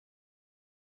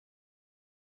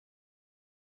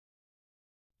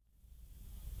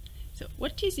So,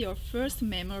 what is your first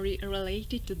memory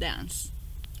related to dance?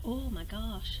 Oh my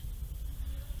gosh.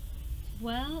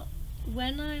 Well,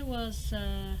 when I was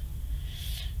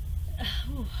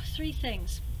three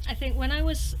things. I think when I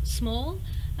was small,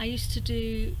 I used to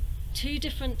do two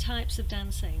different types of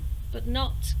dancing, but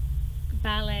not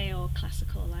ballet or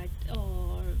classical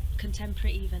or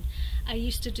contemporary even. I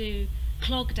used to do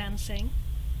clog dancing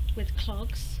with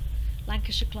clogs,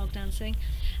 Lancashire clog dancing,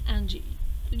 and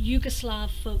Yugoslav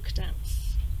folk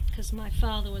dance, because my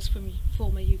father was from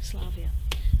former Yugoslavia.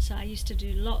 So I used to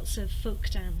do lots of folk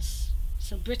dance,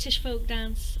 so British folk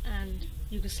dance and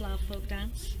Yugoslav folk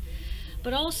dance.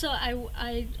 But also when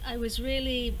I was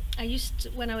really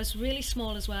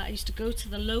small as well, I used to go to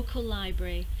the local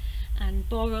library and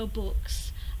borrow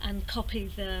books and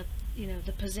copy the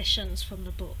positions from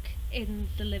the book in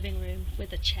the living room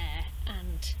with a chair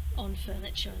and on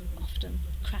furniture and often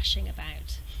crashing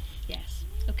about. Yes,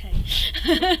 okay.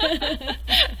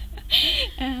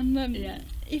 And Yeah.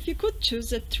 if you could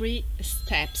choose three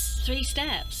steps Three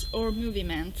steps. or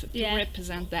movement to Yeah.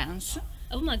 represent dance,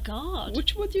 Oh my God.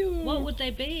 which would you What would they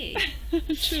be?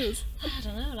 choose? I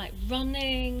don't know, like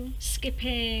running,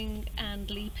 skipping and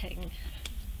leaping.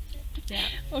 Yeah.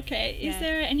 Okay, is Yeah.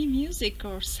 there any music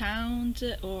or sound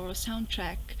or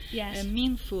soundtrack Yes.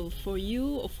 meaningful for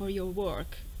you or for your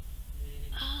work?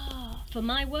 For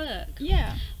my work.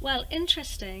 Yeah. Well,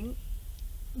 interesting.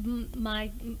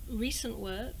 My recent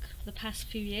work, the past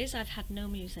few years, I've had no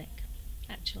music,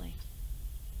 actually.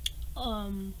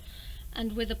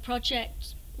 And with a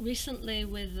project recently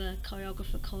with a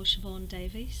choreographer called Siobhan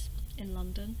Davies in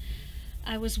London,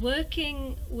 I was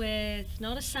working with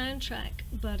not a soundtrack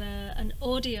but an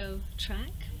audio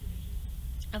track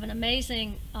of an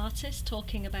amazing artist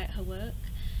talking about her work,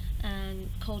 and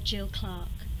called Jill Clark.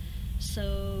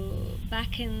 So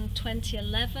back in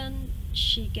 2011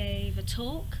 she gave a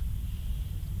talk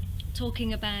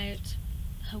talking about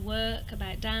her work,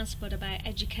 about dance, but about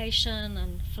education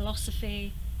and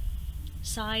philosophy,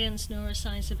 science,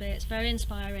 neuroscience a bit. It's very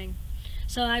inspiring.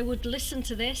 So I would listen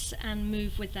to this and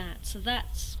move with that. So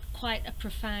that's quite a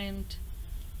profound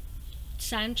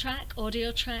soundtrack,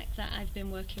 audio track that I've been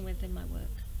working with in my work.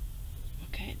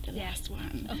 Okay, the Yeah. last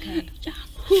one. Okay.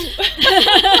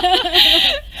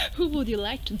 Who would you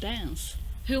like to dance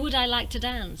Who would I like to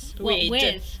dance? What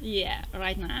with? Yeah,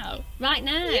 right now. Right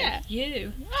now? Yeah.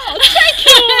 You. Oh, thank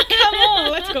you! Come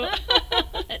on, let's go.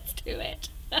 Let's do it.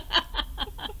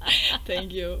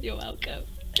 Thank you. You're welcome.